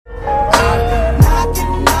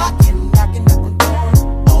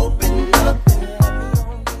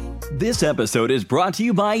This episode is brought to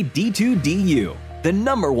you by D2DU, the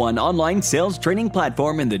 #1 online sales training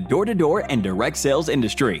platform in the door-to-door and direct sales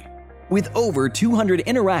industry. With over 200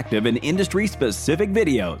 interactive and industry-specific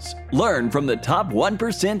videos, learn from the top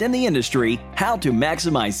 1% in the industry how to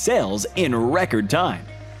maximize sales in record time.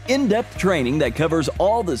 In-depth training that covers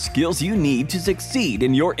all the skills you need to succeed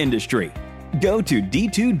in your industry. Go to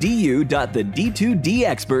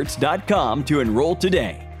d2du.the-d2dexperts.com to enroll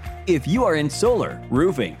today. If you are in solar,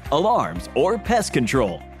 roofing, alarms, or pest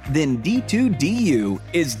control, then D2DU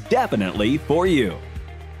is definitely for you.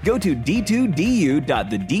 Go to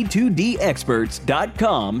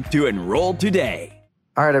d2du.the-d2dexperts.com to enroll today.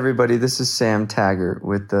 All right, everybody, this is Sam Taggart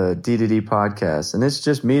with the D2D podcast, and it's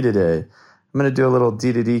just me today. I'm going to do a little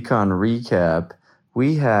D2DCon recap.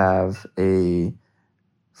 We have a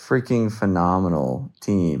freaking phenomenal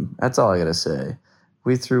team. That's all I got to say.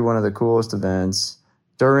 We threw one of the coolest events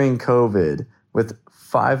during COVID with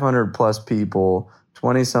 500 plus people,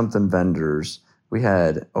 20-something vendors. We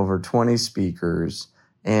had over 20 speakers,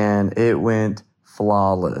 and it went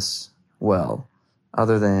flawless. Well,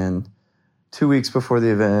 other than 2 weeks before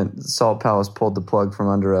the event, Salt Palace pulled the plug from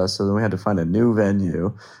under us, so then we had to find a new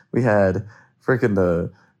venue. We had freaking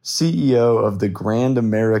the CEO of the Grand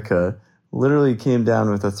America literally came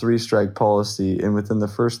down with a 3-strike policy, and within the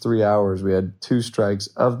first 3 hours, we had 2 strikes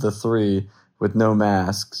of the 3 with no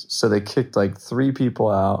masks. So they kicked like 3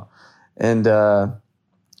 people out. And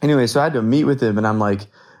anyway, so I had to meet with him, and I'm like,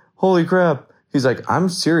 holy crap. He's like, I'm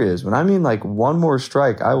serious. When I mean like one more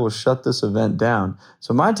strike, I will shut this event down.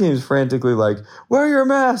 So my team's frantically like, wear your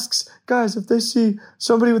masks. Guys, if they see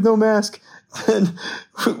somebody with no mask, then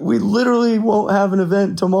we literally won't have an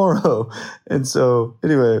event tomorrow. And so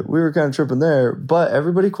anyway, we were kind of tripping there, but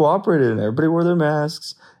everybody cooperated and everybody wore their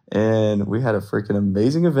masks. And we had a freaking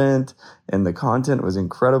amazing event, and the content was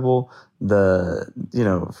incredible.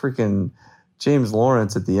 Freaking James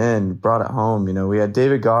Lawrence at the end brought it home. We had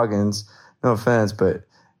David Goggins, no offense, but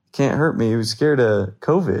can't hurt me. He was scared of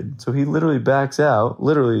COVID. So he literally backs out,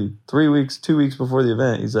 literally 2 weeks before the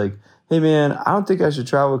event. He's like, hey man, I don't think I should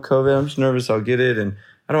travel with COVID. I'm just nervous I'll get it, and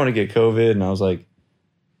I don't want to get COVID. And I was like,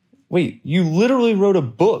 wait, you literally wrote a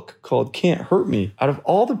book called Can't Hurt Me. Out of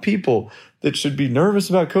all the people that should be nervous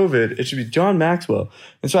about COVID, it should be John Maxwell.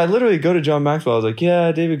 And so I literally go to John Maxwell. I was like,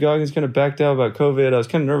 yeah, David Goggins kind of backed out about COVID. I was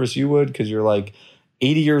kind of nervous you would because you're like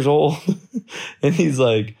 80 years old. And he's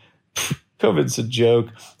like, COVID's a joke.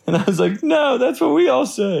 And I was like, no, that's what we all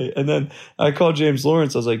say. And then I called James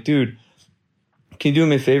Lawrence. I was like, dude, can you do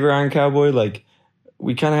me a favor, Iron Cowboy? Like,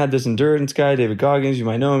 we kind of had this endurance guy, David Goggins. You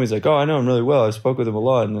might know him. He's like, oh, I know him really well. I spoke with him a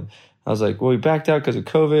lot. And I was like, well, he backed out because of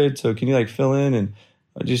COVID. So can you like fill in and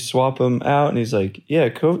just swap him out? And he's like, yeah,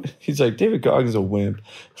 COVID. He's like, David Goggins is a wimp.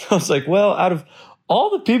 I was like, well, out of all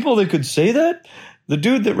the people that could say that, the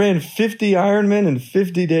dude that ran 50 Ironman in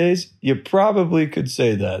 50 days, you probably could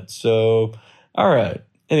say that. So, all right.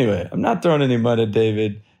 Anyway, I'm not throwing any mud at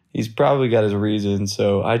David. He's probably got his reasons.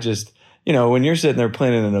 So I just, when you're sitting there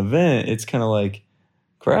planning an event, it's kind of like,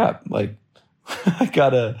 crap, like I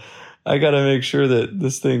gotta make sure that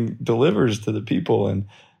this thing delivers to the people. And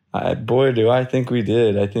boy, do I think we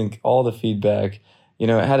did. I think all the feedback, it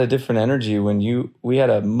had a different energy when we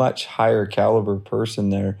had a much higher caliber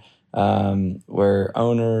person there, where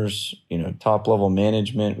owners, top level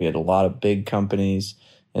management, we had a lot of big companies.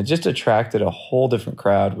 It just attracted a whole different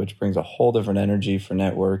crowd, which brings a whole different energy for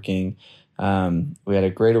networking. We had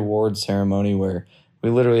a great awards ceremony where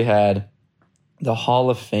we literally had the Hall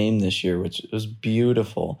of Fame this year, which was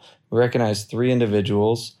beautiful. We recognized 3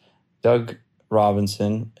 individuals: Doug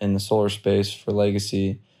Robinson in the solar space for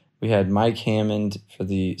legacy. We had Mike Hammond for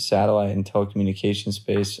the satellite and telecommunication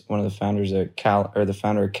space, one of the founders of the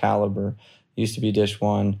founder of Caliber, used to be Dish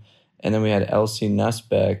One. And then we had Elsie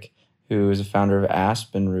Nussbeck, who is a founder of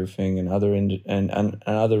Aspen Roofing and other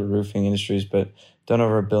roofing industries, but done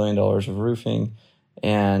over $1 billion of roofing.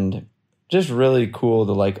 And just really cool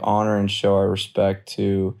to like honor and show our respect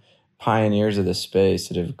to pioneers of this space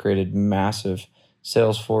that have created massive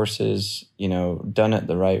sales forces, done it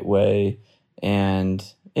the right way. And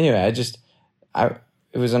anyway, it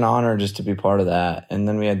was an honor just to be part of that. And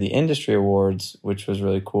then we had the industry awards, which was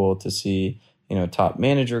really cool to see, top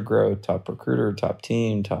manager growth, top recruiter, top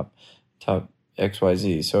team, top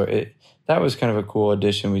XYZ. So that was kind of a cool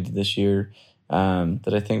addition we did this year.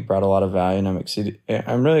 That I think brought a lot of value, and I'm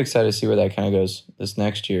really excited to see where that kind of goes this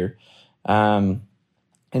next year. And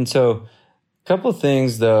so a couple of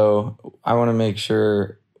things, though, I want to make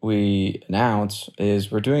sure we announce is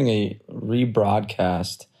we're doing a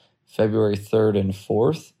rebroadcast February 3rd and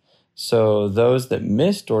 4th. So those that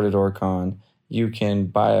missed Door to Door Con, you can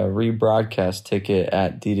buy a rebroadcast ticket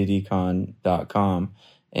at d2dcon.com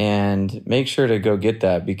and make sure to go get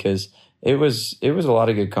that, because it was a lot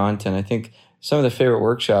of good content. I think some of the favorite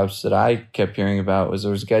workshops that I kept hearing about was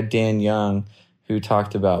there was a guy, Dan Young, who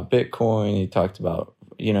talked about Bitcoin. He talked about,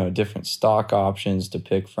 different stock options to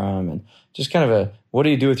pick from, and just kind of what do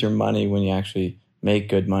you do with your money when you actually make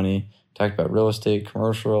good money. Talked about real estate,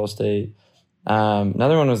 commercial real estate.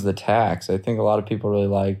 Another one was the tax. I think a lot of people really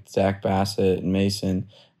liked Zach Bassett and Mason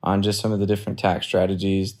on just some of the different tax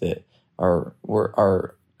strategies that are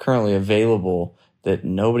currently available that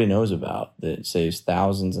nobody knows about, that saves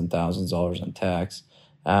thousands and thousands of dollars on tax.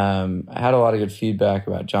 I had a lot of good feedback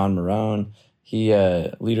about John Marone. He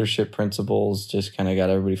leadership principles just kind of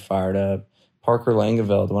got everybody fired up. Parker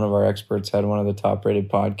Langeveld, one of our experts, had one of the top-rated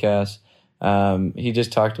podcasts. He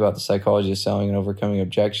just talked about the psychology of selling and overcoming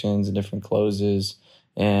objections and different closes,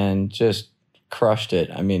 and just crushed it.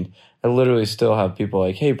 I mean, I literally still have people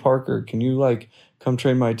like, hey, Parker, can you come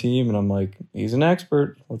train my team? And I'm like, he's an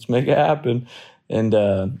expert. Let's make it happen. And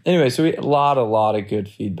anyway, so we a lot of good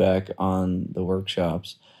feedback on the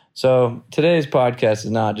workshops. So today's podcast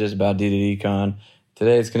is not just about D2Decon.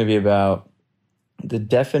 Today it's going to be about the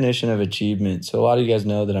definition of achievement. So a lot of you guys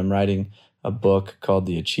know that I'm writing a book called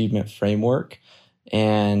The Achievement Framework.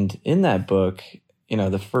 And in that book,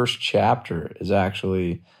 the first chapter is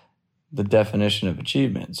actually the definition of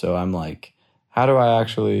achievement. So I'm like, how do I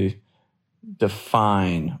actually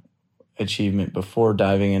define achievement before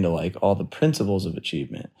diving into all the principles of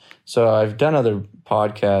achievement? So I've done other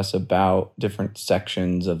podcasts about different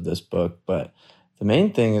sections of this book, but the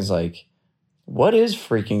main thing is what is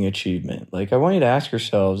freaking achievement? I want you to ask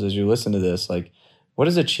yourselves as you listen to this, what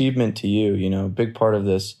is achievement to you? A big part of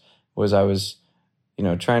this was I was,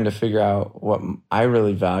 trying to figure out what I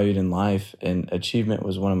really valued in life, and achievement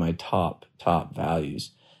was one of my top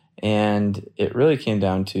values. And it really came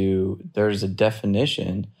down to, there's a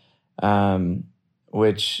definition,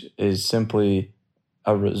 which is simply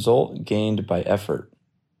a result gained by effort.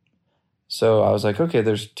 So I was like, okay,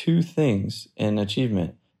 there's two things in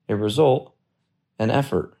achievement: a result and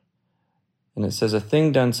effort. And it says a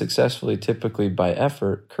thing done successfully, typically by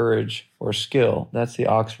effort, courage, or skill. That's the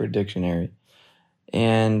Oxford Dictionary.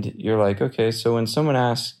 And you're like, okay, so when someone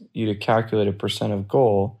asks you to calculate a percent of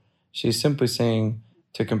goal, she's simply saying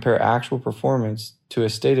to compare actual performance to a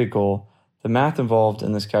stated goal. The math involved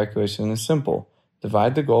in this calculation is simple.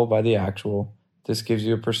 Divide the goal by the actual. This gives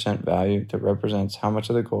you a percent value that represents how much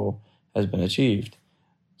of the goal has been achieved.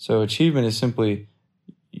 So achievement is simply,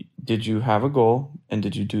 did you have a goal and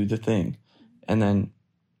did you do the thing? And then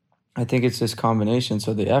I think it's this combination.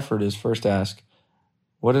 So the effort is first ask,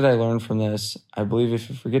 what did I learn from this? I believe if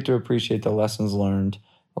you forget to appreciate the lessons learned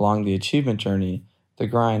along the achievement journey, the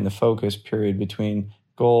grind, the focus period between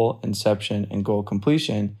goal inception and goal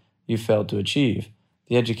completion, you failed to achieve.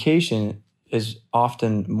 The education is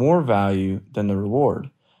often more value than the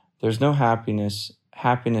reward. There's no happiness.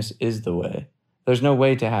 Happiness is the way. There's no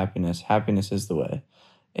way to happiness. Happiness is the way.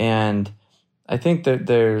 And I think that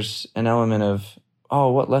there's an element of,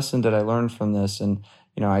 what lesson did I learn from this? And,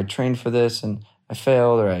 I trained for this and I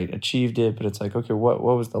failed, or I achieved it, but it's like, okay, what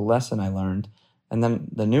was the lesson I learned? And then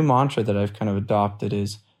the new mantra that I've kind of adopted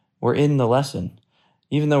is, we're in the lesson.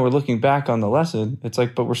 Even though we're looking back on the lesson, it's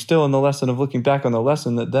like, but we're still in the lesson of looking back on the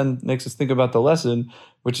lesson that then makes us think about the lesson,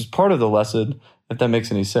 which is part of the lesson, if that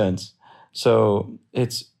makes any sense. So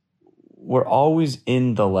we're always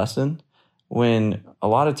in the lesson, when a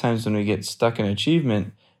lot of times when we get stuck in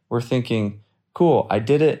achievement, we're thinking, cool, I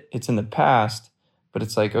did it, it's in the past, but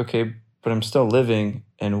it's like, okay, but I'm still living,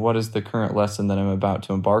 and what is the current lesson that I'm about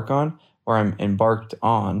to embark on, or I'm embarked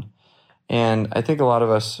on? And I think a lot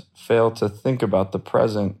of us fail to think about the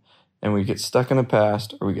present, and we get stuck in the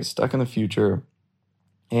past or we get stuck in the future,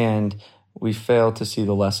 and we fail to see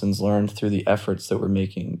the lessons learned through the efforts that we're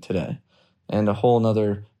making today. And a whole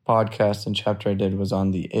nother podcast and chapter I did was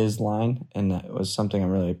on the is line, and that was something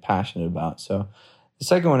I'm really passionate about. So the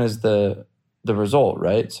second one is the result,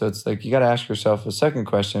 right? So it's like you got to ask yourself a second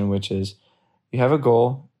question, which is, you have a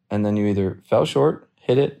goal and then you either fell short,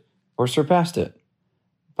 hit it, or surpassed it.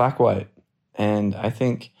 Black, white. And I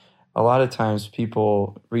think a lot of times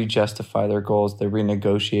people re-justify their goals, they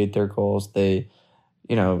renegotiate their goals, they,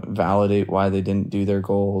 validate why they didn't do their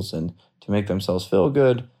goals and to make themselves feel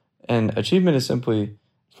good. And achievement is simply,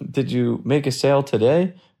 did you make a sale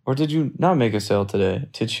today or did you not make a sale today?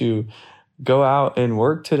 Did you go out and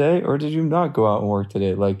work today or did you not go out and work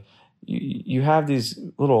today? Like you have these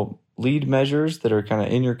little lead measures that are kind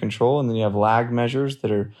of in your control, and then you have lag measures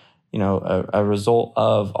that are, a result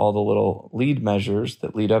of all the little lead measures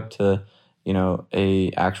that lead up to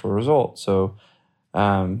a actual result. So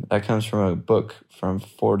that comes from a book from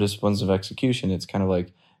 4 Disciplines of Execution. It's kind of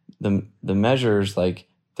like the measures, like,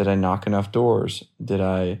 did I knock enough doors? Did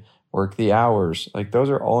I work the hours? Like, those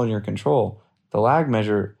are all in your control. The lag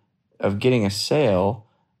measure of getting a sale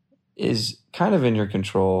is kind of in your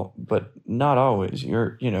control, but not always.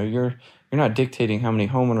 You're not dictating how many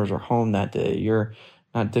homeowners are home that day. You're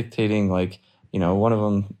not dictating, like, one of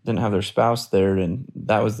them didn't have their spouse there and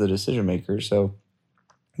that was the decision maker. So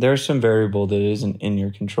there's some variable that isn't in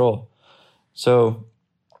your control. So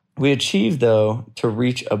we achieve, though, to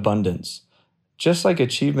reach abundance. Just like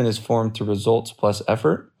achievement is formed through results plus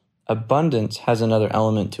effort, abundance has another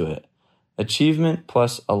element to it. Achievement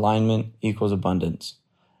plus alignment equals abundance.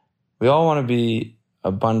 We all want to be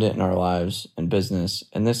abundant in our lives and business,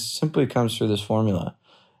 and this simply comes through this formula.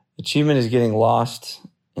 Achievement is getting lost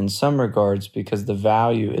in some regards because the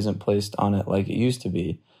value isn't placed on it like it used to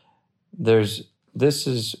be. This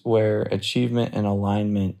is where achievement and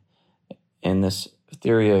alignment and this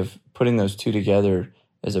theory of putting those two together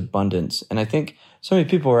is abundance. And I think so many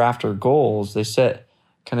people are after goals. They set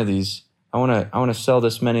kind of these, I want to sell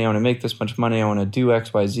this many, I want to make this much money, I want to do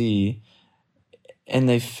X, Y, Z. And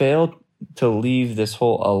they failed to leave this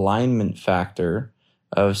whole alignment factor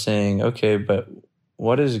of saying, okay, but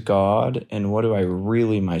what is God and what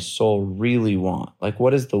do my soul really want? Like,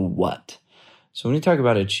 what is the what? So when you talk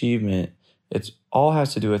about achievement, it's all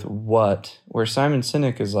has to do with what, where Simon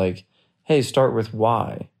Sinek is like, hey, start with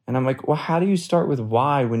why. And I'm like, well, how do you start with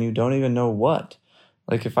why when you don't even know what?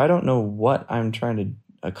 Like, if I don't know what I'm trying to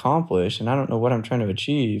accomplish and I don't know what I'm trying to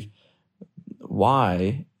achieve,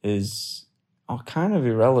 why is all kind of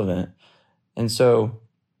irrelevant. And so,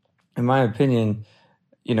 in my opinion,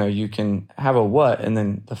 you can have a what, and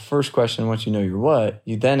then the first question, once you know your what,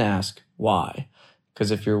 you then ask why.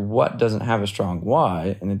 Because if your what doesn't have a strong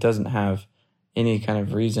why, and it doesn't have any kind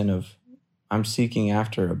of reason of, I'm seeking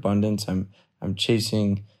after abundance, I'm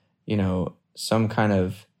chasing, some kind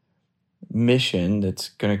of mission that's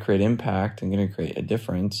going to create impact and going to create a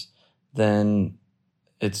difference, then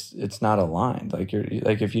it's not aligned. Like,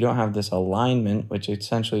 if you don't have this alignment, which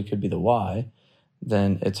essentially could be the why,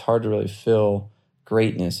 then it's hard to really feel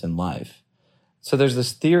greatness in life. So there's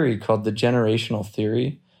this theory called the generational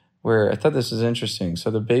theory, where I thought this is interesting.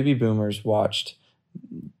 So the baby boomers watched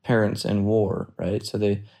parents in war, right? So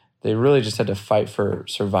they really just had to fight for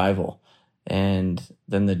survival. And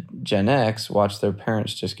then the Gen X watched their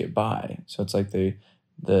parents just get by. So it's like the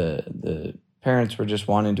parents were just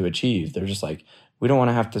wanting to achieve. They're just like, we don't want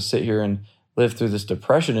to have to sit here and live through this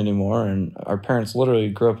depression anymore. And our parents literally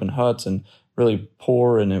grew up in huts and really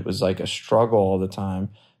poor, and it was like a struggle all the time.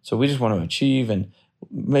 So we just want to achieve and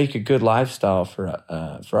make a good lifestyle for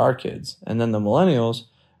our kids. And then the millennials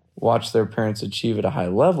watch their parents achieve at a high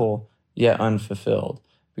level, yet unfulfilled,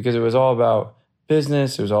 because it was all about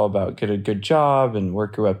business. It was all about get a good job and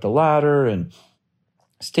work your way up the ladder and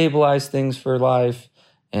stabilize things for life.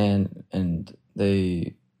 But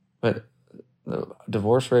the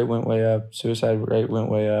divorce rate went way up, suicide rate went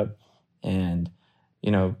way up, and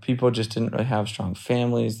people just didn't really have strong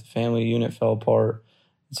families. The family unit fell apart.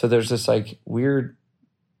 So there's this like weird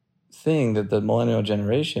thing that the millennial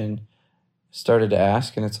generation started to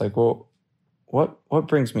ask, and it's like, well, what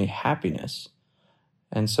brings me happiness?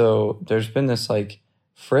 And so there's been this like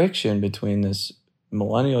friction between this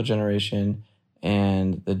millennial generation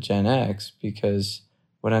and the Gen X, because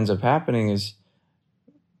what ends up happening is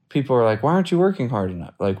people are like, why aren't you working hard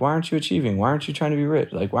enough? Like, why aren't you achieving? Why aren't you trying to be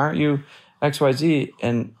rich? Like, why aren't you XYZ?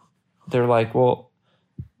 And they're like, well,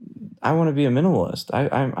 I want to be a minimalist.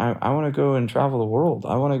 I want to go and travel the world.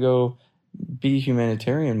 I want to go be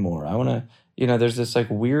humanitarian more. I want to, there's this like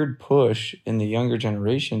weird push in the younger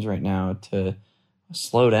generations right now to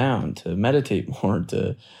slow down, to meditate more,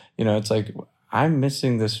 to, it's like, I'm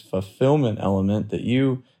missing this fulfillment element that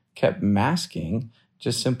you kept masking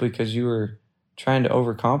just simply because you were trying to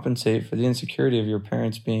overcompensate for the insecurity of your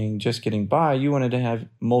parents being just getting by. You wanted to have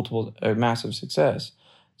massive success.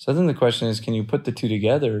 So then the question is, can you put the two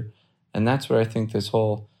together? And that's where I think this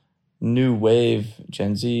whole new wave,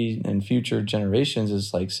 Gen Z and future generations,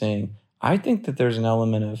 is like saying, I think that there's an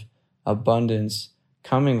element of abundance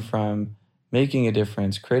coming from making a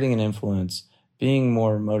difference, creating an influence, being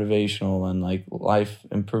more motivational and like life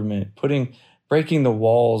improvement, breaking the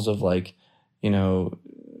walls of like,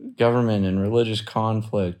 government and religious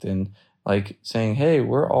conflict, and like saying, hey,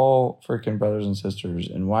 we're all freaking brothers and sisters.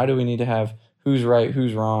 And why do we need to have who's right,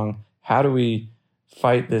 who's wrong? How do we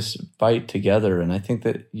fight this fight together? And I think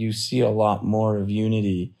that you see a lot more of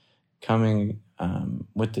unity coming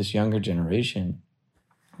with this younger generation,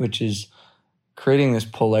 which is creating this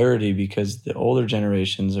polarity because the older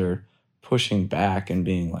generations are pushing back and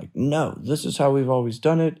being like, no, this is how we've always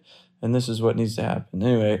done it, and this is what needs to happen.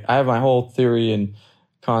 Anyway, I have my whole theory and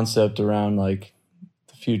concept around like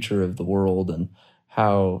the future of the world and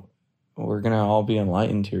how we're going to all be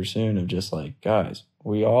enlightened here soon of just like, guys,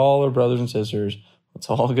 we all are brothers and sisters. Let's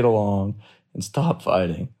all get along and stop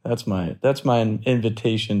fighting. That's my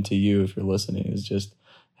invitation to you if you're listening, is just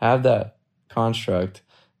have that construct,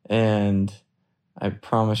 and I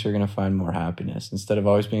promise you're going to find more happiness instead of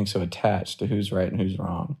always being so attached to who's right and who's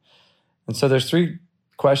wrong. And so there's 3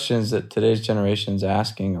 questions that today's generation is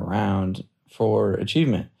asking around for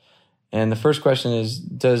achievement. And the first question is,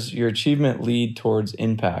 does your achievement lead towards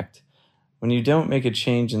impact? When you don't make a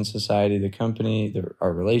change in society, the company,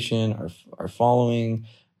 our relation, our following,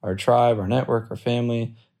 our tribe, our network, our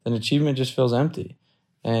family, then achievement just feels empty.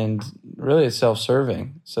 And really it's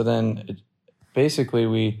self-serving. So then basically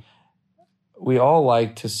we all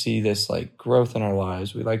like to see this like growth in our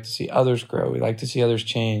lives. We like to see others grow. We like to see others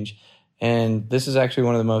change. And this is actually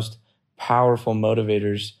one of the most powerful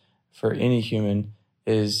motivators for any human,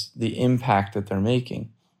 is the impact that they're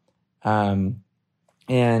making. And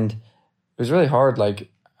it was really hard.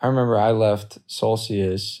 Like, I remember I left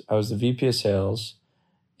Solcius. I was the VP of sales,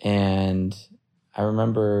 and I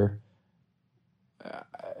remember,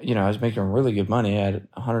 I was making really good money. I had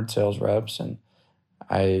 100 sales reps, and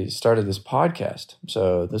I started this podcast.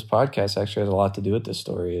 So this podcast actually has a lot to do with this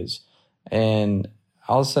story. And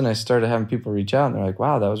all of a sudden I started having people reach out, and they're like,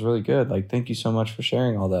 wow, that was really good. Like, thank you so much for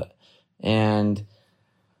sharing all that. And,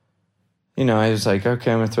 I was like,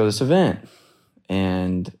 okay, I'm going to throw this event.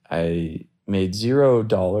 And I made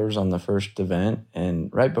 $0 on the first event. And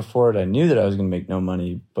right before it, I knew that I was going to make no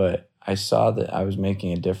money, but I saw that I was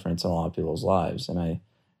making a difference in a lot of people's lives. And I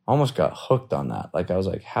almost got hooked on that. Like, I was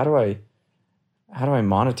like, how do I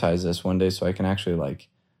monetize this one day so I can actually like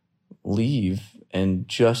leave and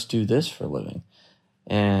just do this for a living?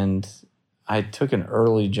 And I took an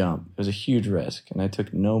early jump. It was a huge risk, and I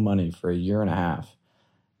took no money for a year and a half.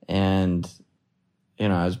 And,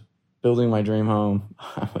 I was building my dream home.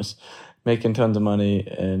 I was making tons of money,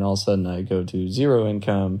 and all of a sudden I go to 0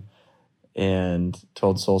 income and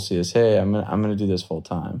told Solcius, hey, I'm gonna do this full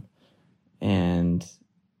time. And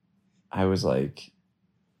I was like,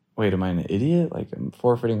 wait, am I an idiot? Like, I'm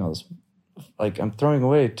forfeiting all this, like, I'm throwing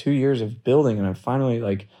away 2 years of building, and I'm finally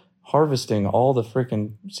like harvesting all the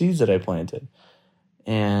freaking seeds that I planted.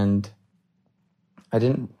 And I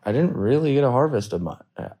didn't really get a harvest of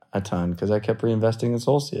a ton, because I kept reinvesting in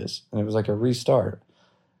Solcius, and it was like a restart.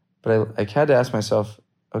 But I had to ask myself,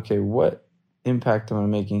 okay, what impact am I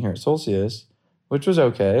making here at Solcius? Which was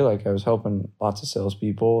okay. Like, I was helping lots of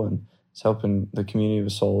salespeople, and was helping the community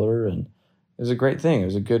with solar, and it was a great thing. It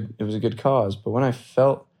was a good cause. But when I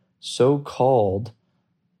felt so called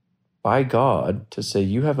by God to say,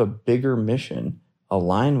 you have a bigger mission,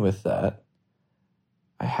 align with that,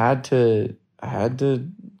 I had to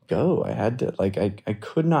go. I had to, like, I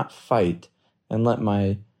could not fight and let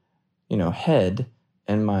my, head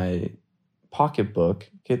and my pocketbook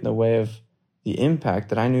get in the way of the impact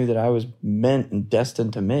that I knew that I was meant and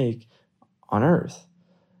destined to make on earth.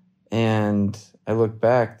 And I look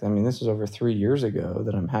back, this was over 3 years ago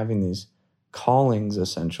that I'm having these callings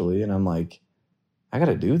essentially. And I'm like, I got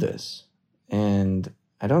to do this. And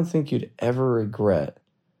I don't think you'd ever regret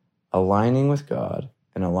aligning with God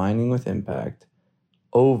and aligning with impact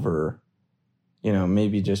over,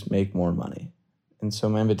 maybe just make more money. And so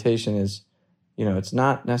my invitation is, it's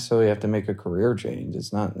not necessarily have to make a career change.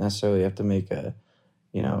 It's not necessarily have to make a,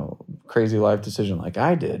 crazy life decision like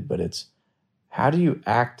I did, but it's, how do you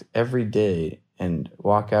act every day and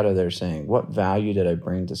walk out of there saying, what value did I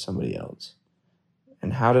bring to somebody else?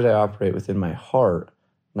 And how did I operate within my heart,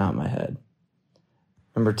 not my head?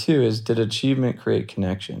 Number 2 is, did achievement create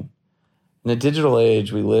connection? In a digital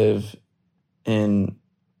age, we live in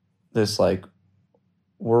this like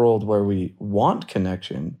world where we want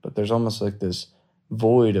connection, but there's almost like this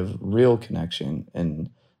void of real connection in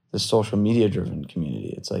the social media driven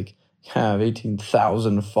community. It's like, yeah, I have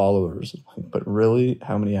 18,000 followers, but really,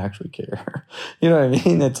 how many actually care? You know what I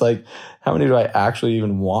mean? It's like, how many do I actually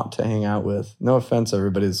even want to hang out with? No offense,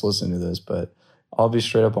 everybody that's listening to this, but I'll be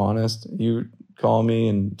straight up honest. You call me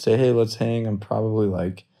and say, hey, let's hang. I'm probably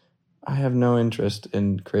like, I have no interest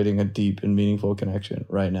in creating a deep and meaningful connection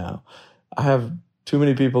right now. I have too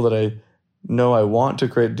many people that I know I want to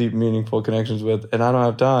create deep, meaningful connections with, and I don't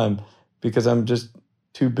have time because I'm just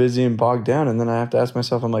too busy and bogged down. And then I have to ask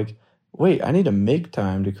myself, I'm like, wait, I need to make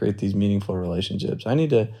time to create these meaningful relationships. I need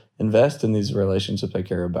to invest in these relationships I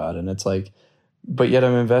care about. And it's like, but yet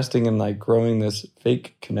I'm investing in like growing this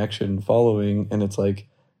fake connection following. And it's like,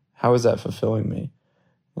 how is that fulfilling me?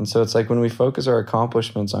 And so it's like when we focus our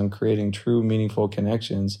accomplishments on creating true, meaningful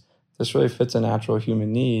connections, this really fits a natural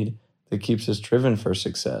human need that keeps us driven for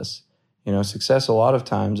success. You know, success a lot of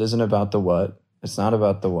times isn't about the what, it's not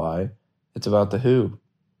about the why, it's about the who.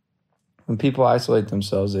 When people isolate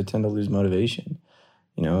themselves, they tend to lose motivation.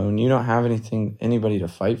 You know, when you don't have anybody to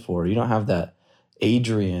fight for, you don't have that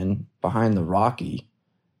Adrian behind the Rocky,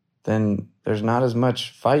 then there's not as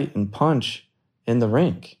much fight and punch in the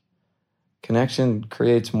rink. Connection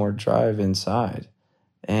creates more drive inside.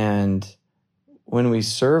 And when we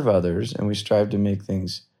serve others and we strive to make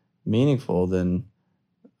things meaningful, then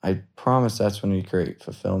I promise that's when we create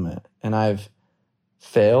fulfillment. And I've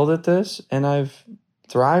failed at this and I've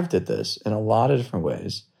thrived at this in a lot of different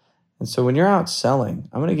ways. And so when you're out selling,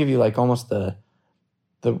 I'm going to give you like almost the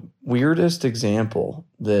weirdest example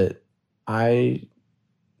that I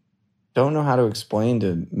don't know how to explain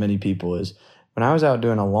to many people is when I was out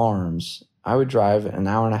doing alarms, I would drive an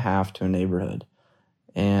hour and a half to a neighborhood.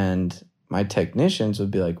 And my technicians would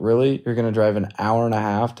be like, really? You're going to drive an hour and a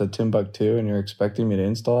half to Timbuktu and you're expecting me to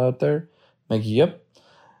install out there? I'm like, yep.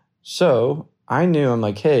 So I knew, I'm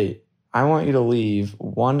like, hey, I want you to leave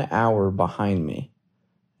 1 hour behind me.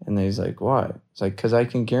 And he's like, why? It's like, because I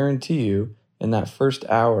can guarantee you in that first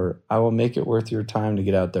hour, I will make it worth your time to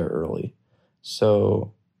get out there early.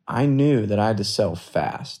 So I knew that I had to sell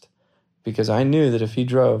fast because I knew that if he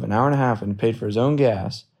drove an hour and a half and paid for his own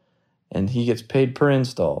gas and he gets paid per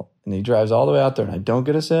install and he drives all the way out there and I don't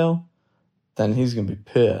get a sale, then he's going to be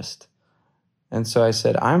pissed. And so I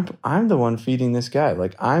said, I'm the one feeding this guy.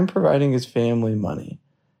 Like I'm providing his family money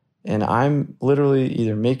and I'm literally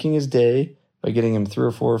either making his day by getting him 3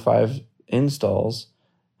 or 4 or 5 installs,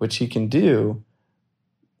 which he can do,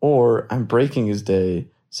 or I'm breaking his day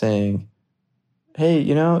saying, hey,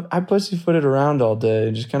 you know, I pussyfooted around all day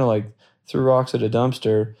and just kind of like threw rocks at a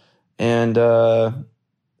dumpster. And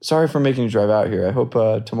sorry for making you drive out here. I hope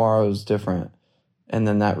tomorrow is different. And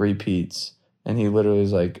then that repeats. And he literally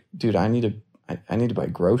is like, dude, I need to buy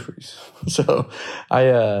groceries. So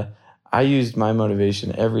I used my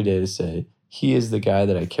motivation every day to say, he is the guy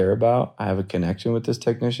that I care about. I have a connection with this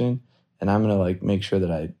technician and I'm going to like make sure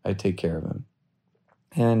that I take care of him.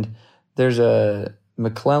 And there's a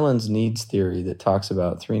McClellan's needs theory that talks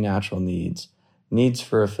about 3 natural needs: needs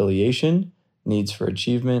for affiliation, needs for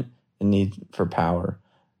achievement, and need for power.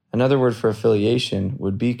 Another word for affiliation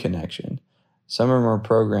would be connection. Some are more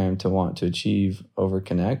programmed to want to achieve over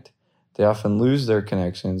connect. They often lose their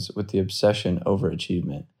connections with the obsession over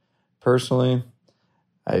achievement. Personally,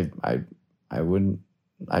 I'd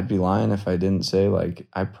be lying if I didn't say like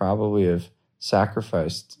I probably have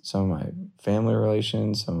sacrificed some of my family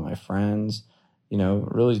relations, some of my friends, you know,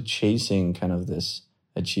 really chasing kind of this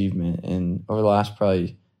achievement. And over the last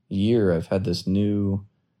probably year, I've had this new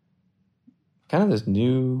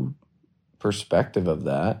perspective of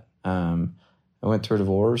that. I went through a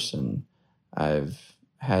divorce and I've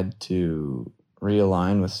had to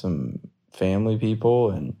realign with some family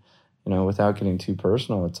people. And, you know, without getting too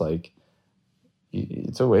personal, it's like,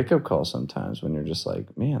 it's a wake-up call sometimes when you're just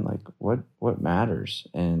like, man, like what matters?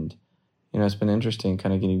 And, you know, it's been interesting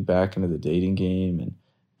kind of getting back into the dating game and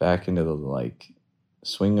back into the like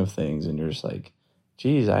swing of things. And you're just like,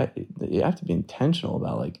 geez, you have to be intentional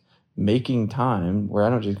about like making time where I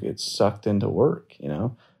don't just get sucked into work, you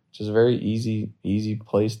know, which is a very easy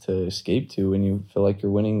place to escape to when you feel like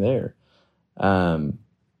you're winning there. And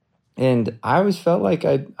I always felt like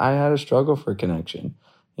I had a struggle for connection.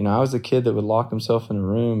 You know, I was the kid that would lock himself in a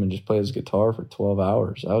room and just play his guitar for 12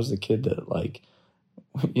 hours. I was the kid that, like,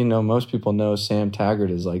 you know, most people know Sam Taggart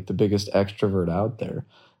is like the biggest extrovert out there.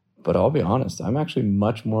 But I'll be honest, I'm actually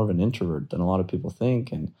much more of an introvert than a lot of people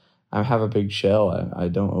think. And I have a big shell. I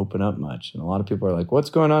don't open up much. And a lot of people are like, what's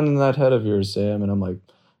going on in that head of yours, Sam? And I'm like,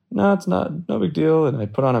 no, it's not, no big deal. And I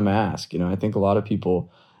put on a mask. You know, I think a lot of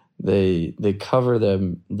people, they cover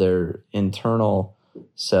their internal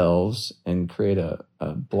selves and create a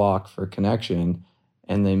block for connection,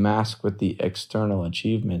 and they mask with the external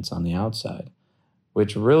achievements on the outside,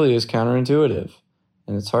 which really is counterintuitive.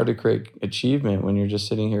 And it's hard to create achievement when you're just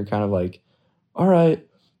sitting here kind of like, all right,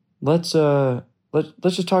 let's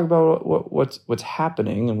just talk about what's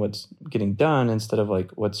happening and what's getting done instead of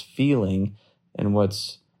like what's feeling and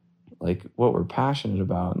what's like what we're passionate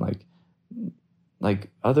about and like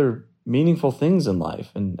other meaningful things in life.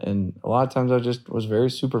 And a lot of times I just was very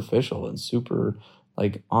superficial and super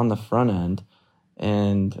like on the front end.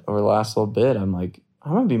 And over the last little bit, I'm like,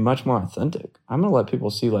 I'm going to be much more authentic. I'm going to let people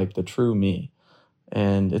see like the true me.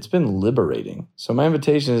 And it's been liberating. So my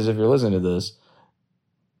invitation is, if you're listening to this,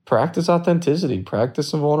 practice authenticity, practice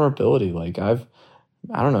some vulnerability. Like I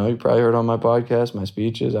don't know, you probably heard on my podcast, my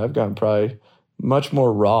speeches, I've gotten probably much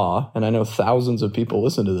more raw, and I know thousands of people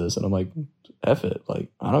listen to this, and I'm like, F it. Like,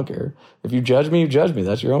 I don't care. If you judge me, you judge me.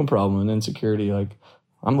 That's your own problem and insecurity. Like,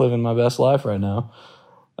 I'm living my best life right now.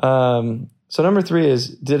 So number 3 is,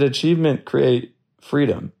 did achievement create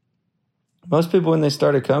freedom? Most people, when they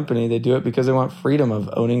start a company, they do it because they want freedom of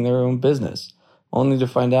owning their own business, only to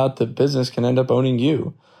find out that business can end up owning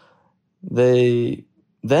you. They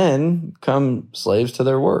then come slaves to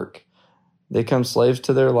their work. They come slaves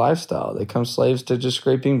to their lifestyle. They come slaves to just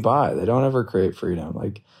scraping by. They don't ever create freedom.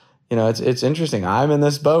 Like, it's interesting. I'm in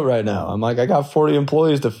this boat right now. I'm like, I got 40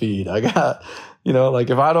 employees to feed. I got, like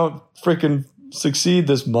if I don't freaking succeed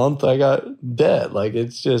this month, I got debt. Like,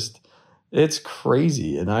 it's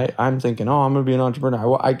crazy. And I'm thinking, I'm going to be an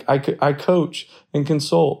entrepreneur. I coach and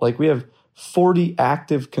consult. Like, we have 40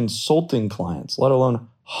 active consulting clients, let alone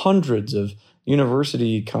hundreds of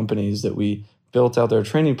university companies that we built out their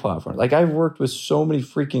training platform. Like, I've worked with so many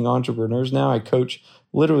freaking entrepreneurs now. I coach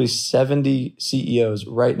literally 70 CEOs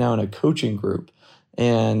right now in a coaching group.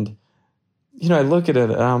 And, I look at it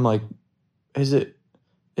and I'm like, is the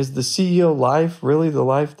CEO life really the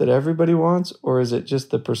life that everybody wants? Or is it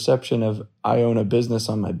just the perception of, I own a business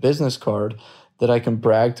on my business card that I can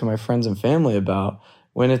brag to my friends and family about,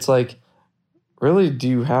 when it's like, really, do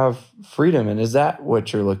you have freedom? And is that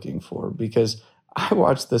what you're looking for? Because I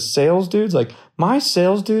watch the sales dudes, like my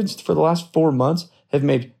sales dudes for the last 4 months have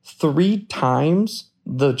made 3 times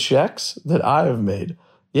the checks that I have made.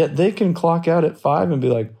 Yet they can clock out at 5 and be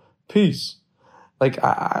like, peace. Like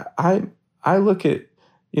I look at,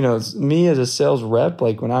 me as a sales rep,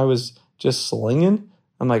 like when I was just slinging,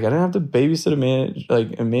 I'm like, I didn't have to babysit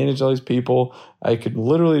and manage all these people. I could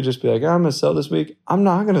literally just be like, I'm going to sell this week. I'm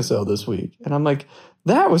not going to sell this week. And I'm like,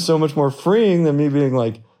 that was so much more freeing than me being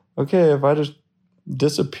like, okay, if I just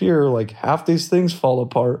disappear, like half these things fall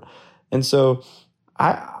apart. And so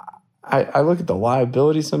I look at the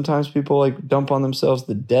liability. Sometimes people like dump on themselves,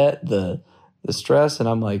 the debt, the stress. And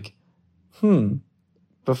I'm like,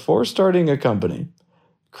 before starting a company,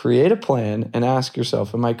 create a plan and ask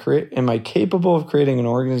yourself, am I capable of creating an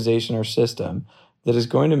organization or system that is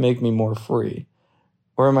going to make me more free?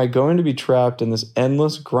 Or am I going to be trapped in this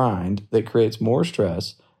endless grind that creates more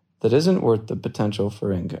stress that isn't worth the potential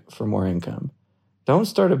for more income? Don't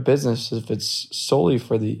start a business if it's solely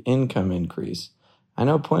for the income increase. I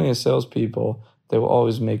know plenty of salespeople, they will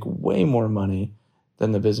always make way more money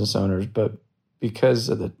than the business owners, but because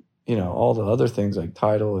of the all the other things like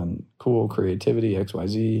title and cool creativity,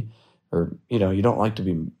 XYZ, or, you don't like to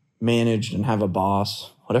be managed and have a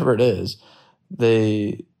boss, whatever it is,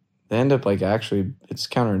 they end up like, actually, it's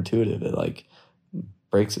counterintuitive. It like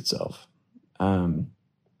breaks itself. And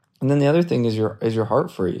then the other thing is your heart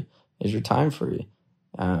free? Is your time free?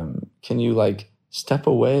 Can you like step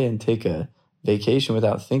away and take a vacation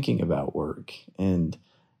without thinking about work? And,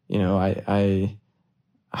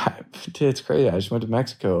 it's crazy. I just went to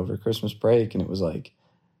Mexico over Christmas break, and it was like,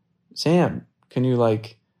 Sam, can you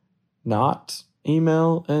like not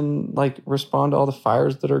email and like respond to all the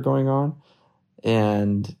fires that are going on?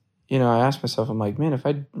 And, I asked myself, I'm like, man, if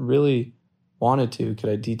I really wanted to, could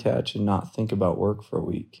I detach and not think about work for a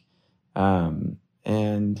week? And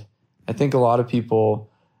I think a lot of people,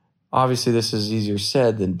 obviously this is easier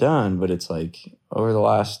said than done, but it's like over the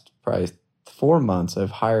last probably 4 months,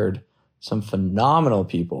 I've hired some phenomenal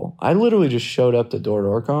people. I literally just showed up to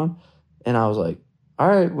DoorCon and I was like, all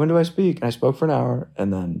right, when do I speak? And I spoke for an hour,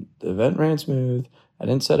 and then the event ran smooth. I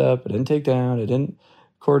didn't set up, I didn't take down, I didn't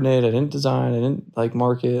coordinate, I didn't design, I didn't like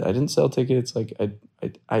market, I didn't sell tickets. Like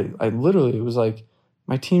I literally, it was like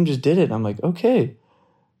my team just did it. And I'm like, okay,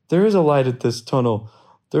 there is a light at this tunnel.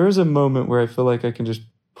 There is a moment where I feel like I can just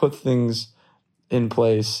put things in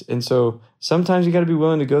place. And so sometimes you got to be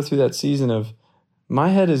willing to go through that season of, my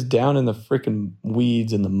head is down in the freaking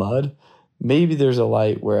weeds in the mud. Maybe there's a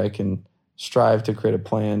light where I can strive to create a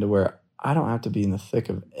plan to where I don't have to be in the thick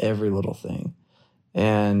of every little thing.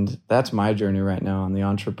 And that's my journey right now on the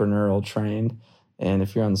entrepreneurial train. And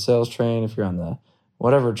if you're on the sales train, if you're on the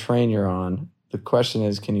whatever train you're on, the question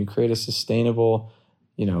is, can you create a sustainable,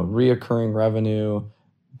 reoccurring revenue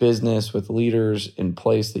business with leaders in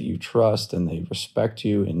place that you trust and they respect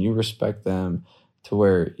you and you respect them, to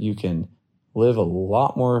where you can live a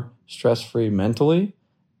lot more stress-free mentally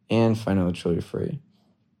and financially free.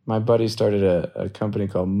 My buddy started a company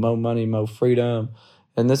called Mo Money, Mo Freedom.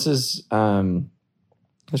 And this is,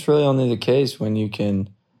 it's really only the case when you can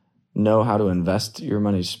know how to invest your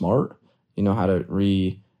money smart, you know how to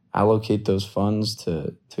reallocate those funds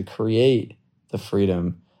to create the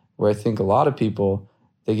freedom, where I think a lot of people,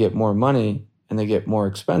 they get more money and they get more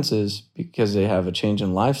expenses because they have a change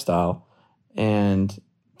in lifestyle, and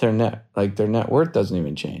their net worth doesn't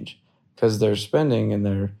even change because they're spending and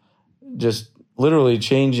they're just literally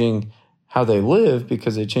changing how they live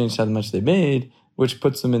because they changed how much they made, which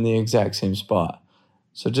puts them in the exact same spot.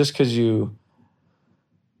 So just because you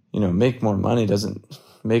make more money doesn't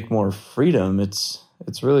make more freedom. It's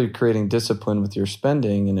really creating discipline with your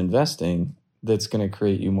spending and investing that's going to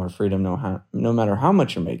create you more freedom no matter how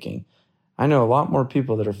much you're making. I know a lot more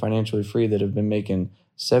people that are financially free that have been making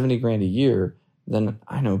 70 grand a year than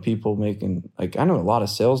I know people making, I know a lot of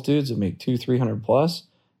sales dudes that make 200-300 plus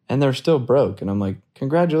and they're still broke. And I'm like,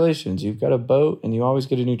 congratulations, you've got a boat and you always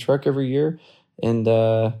get a new truck every year. And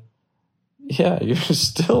you're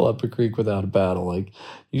still up a creek without a paddle.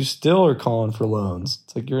 You still are calling for loans.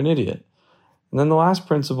 It's you're an idiot. And then the last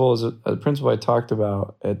principle is a principle I talked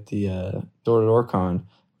about at the door-to-door con,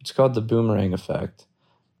 which is called the boomerang effect.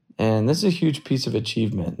 And this is a huge piece of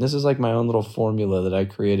achievement. This is my own little formula that I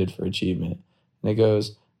created for achievement. And it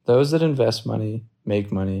goes, those that invest money,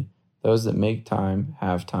 make money. Those that make time,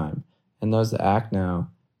 have time. And those that act now,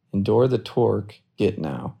 endure the torque, get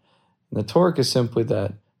now. And the torque is simply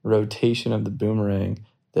that rotation of the boomerang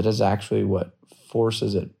that is actually what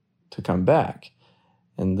forces it to come back.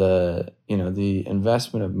 And the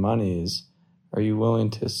investment of money is, are you willing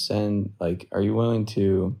to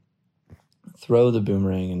throw the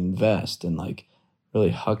boomerang and invest and really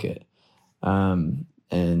huck it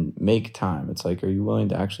and make time? It's are you willing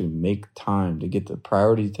to actually make time to get the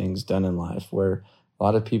priority things done in life? Where a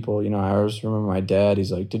lot of people, I always remember my dad,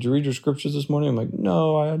 he's like, did you read your scriptures this morning? I'm like,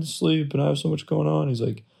 no, I had to sleep and I have so much going on. He's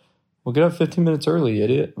like, well, get up 15 minutes early,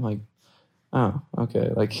 idiot. I'm like, oh,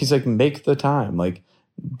 okay. He's like, make the time.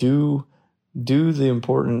 Do the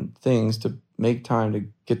important things to make time to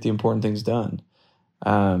get the important things done.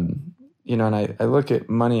 And I look at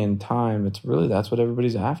money and time. It's really, that's what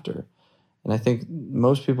everybody's after. And I think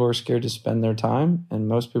most people are scared to spend their time and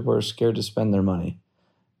most people are scared to spend their money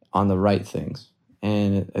on the right things.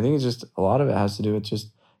 And I think it's just, a lot of it has to do with just,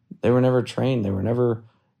 they were never trained. They were never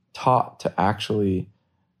taught to actually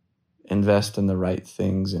invest in the right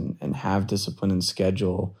things and have discipline and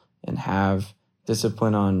schedule and have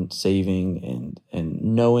discipline on saving and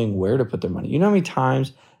knowing where to put their money. You know how many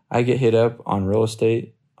times I get hit up on real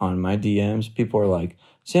estate on my DMs? People are like,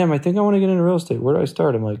 Sam, I think I want to get into real estate. Where do I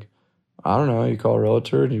start? I'm like, I don't know. You call a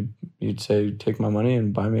realtor and you'd say, take my money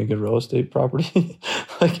and buy me a good real estate property.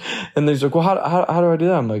 And they're like, well, how do I do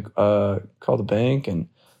that? I'm like, call the bank and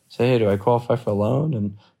say, hey, do I qualify for a loan?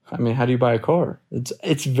 And how do you buy a car?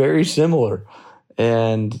 It's very similar.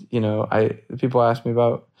 And, people ask me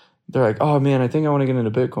about, they're like, oh man, I think I want to get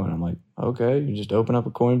into Bitcoin. I'm like, okay, you just open up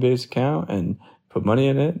a Coinbase account and put money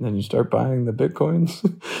in it, and then you start buying the Bitcoins.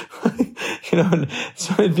 And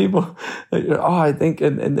so many people, I think,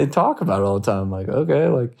 and they talk about it all the time. I'm like,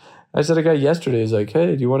 okay, I said a guy yesterday, he's like,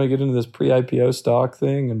 hey, do you want to get into this pre-IPO stock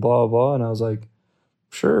thing and blah, blah, blah? And I was like,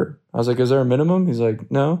 sure. I was like, is there a minimum? He's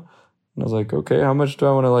like, no. And I was like, okay, how much do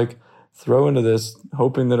I want to throw into this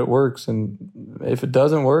hoping that it works? And if it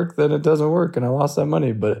doesn't work, then it doesn't work. And I lost that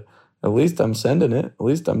money, but at least I'm sending it. At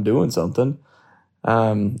least I'm doing something,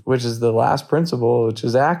 which is the last principle, which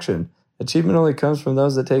is action. Achievement only comes from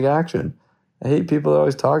those that take action. I hate people that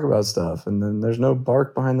always talk about stuff and then there's no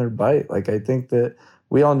bark behind their bite. I think that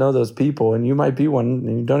we all know those people, and you might be one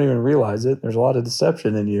and you don't even realize it. There's a lot of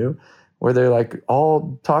deception in you where they're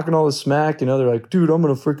all talking all the smack. They're like, dude, I'm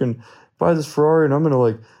going to freaking buy this Ferrari and I'm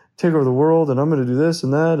going to take over the world and I'm going to do this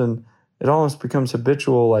and that. And it almost becomes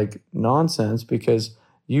habitual nonsense because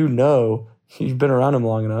you've been around them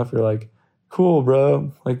long enough. You're like, cool,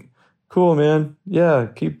 bro. Cool, man. Yeah,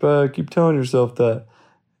 keep telling yourself that,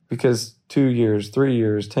 because 2 years, 3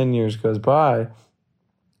 years, 10 years goes by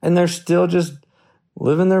and they're still just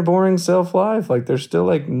living their boring self-life. They're still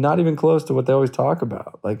not even close to what they always talk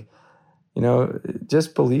about.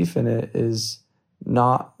 Just belief in it is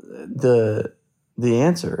not the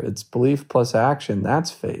answer. It's belief plus action.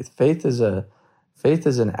 That's faith. Faith is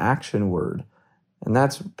an action word. And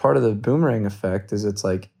that's part of the boomerang effect is it's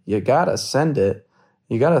you got to send it.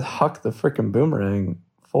 You got to huck the freaking boomerang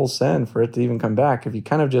full send for it to even come back. If you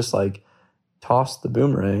kind of just toss the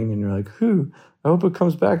boomerang and you're like, whew, I hope it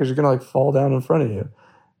comes back, because you're going to fall down in front of you.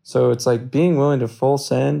 So it's being willing to full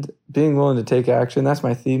send, being willing to take action. That's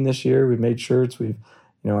my theme this year. We've made shirts.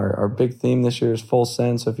 Our big theme this year is full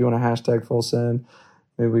send. So if you want to hashtag full send,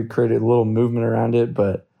 maybe we created a little movement around it.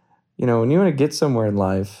 But, when you want to get somewhere in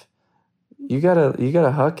life, you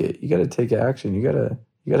gotta huck it. You gotta take action. You gotta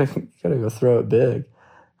go throw it big.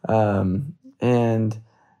 And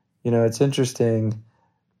it's interesting.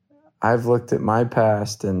 I've looked at my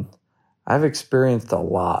past and I've experienced a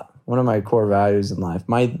lot. One of my core values in life,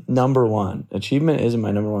 my number one, achievement isn't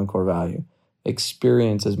my number one core value.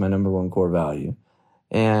 Experience is my number one core value.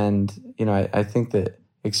 And, I think that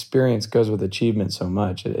experience goes with achievement so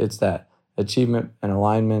much. It's that achievement and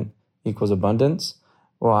alignment equals abundance.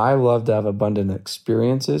 Well, I love to have abundant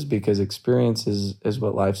experiences because experiences is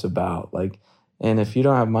what life's about. And if you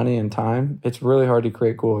don't have money and time, it's really hard to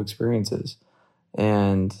create cool experiences.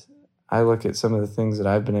 And I look at some of the things that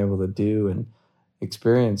I've been able to do and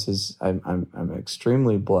experiences. I'm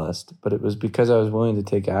extremely blessed, but it was because I was willing to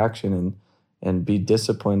take action and be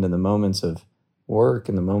disciplined in the moments of work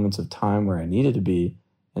and the moments of time where I needed to be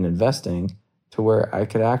and investing to where I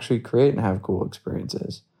could actually create and have cool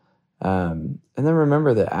experiences. And then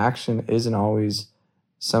remember that action isn't always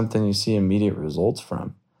something you see immediate results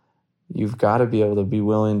from. You've got to be able to be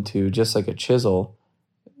willing to, just like a chisel,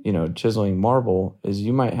 chiseling marble is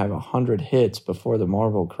you might have 100 hits before the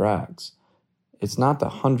marble cracks. It's not the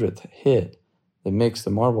 100th hit that makes the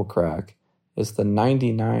marble crack. It's the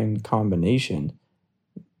 99 combination,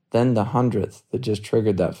 then the 100th that just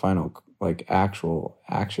triggered that final actual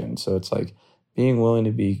action. So it's like being willing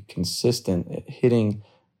to be consistent at hitting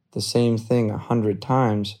the same thing 100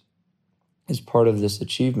 times is part of this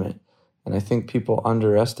achievement. And I think people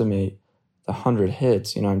underestimate the 100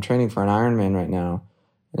 hits. I'm training for an Ironman right now.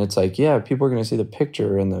 And it's like, yeah, people are going to see the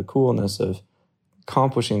picture and the coolness of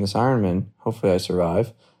accomplishing this Ironman. Hopefully I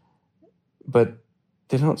survive. But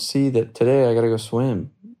they don't see that today I got to go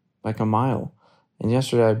swim a mile. And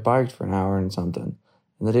yesterday I biked for an hour and something.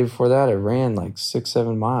 And the day before that I ran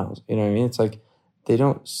 6-7 miles. You know what I mean? It's like they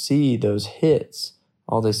don't see those hits.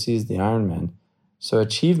 All they see is the Ironman. So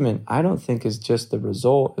achievement, I don't think is just the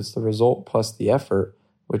result. It's the result plus the effort,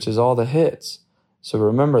 which is all the hits. So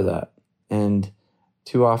remember that. And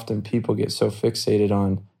too often people get so fixated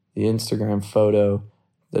on the Instagram photo,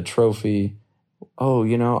 the trophy. Oh,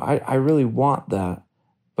 I really want that,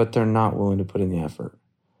 but they're not willing to put in the effort.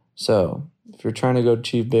 So if you're trying to go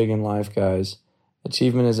achieve big in life, guys,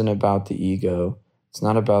 achievement isn't about the ego. It's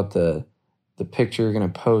not about the picture you're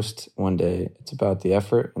going to post one day. It's about the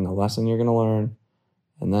effort and the lesson you're going to learn.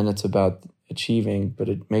 And then it's about achieving,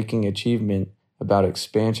 but making achievement about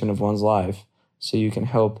expansion of one's life so you can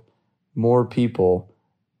help more people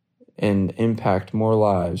and impact more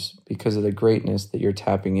lives because of the greatness that you're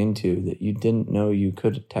tapping into that you didn't know you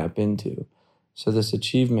could tap into. So this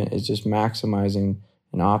achievement is just maximizing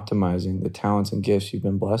and optimizing the talents and gifts you've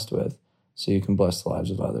been blessed with so you can bless the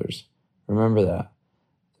lives of others. Remember that.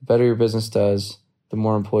 The better your business does, the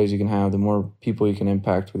more employees you can have, the more people you can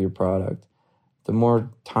impact with your product. The more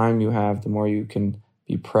time you have, the more you can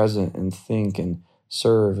be present and think and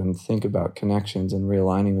serve and think about connections and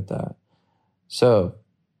realigning with that. So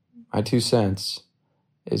my 2 cents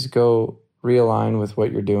is go realign with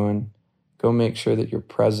what you're doing. Go make sure that you're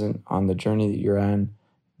present on the journey that you're in.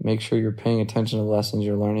 Make sure you're paying attention to the lessons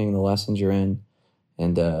you're learning and the lessons you're in.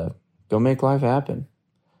 And go make life happen.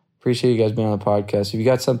 Appreciate you guys being on the podcast. If you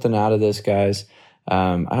got something out of this, guys,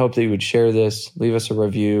 I hope that you would share this. Leave us a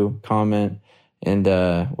review, comment, and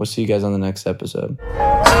we'll see you guys on the next episode.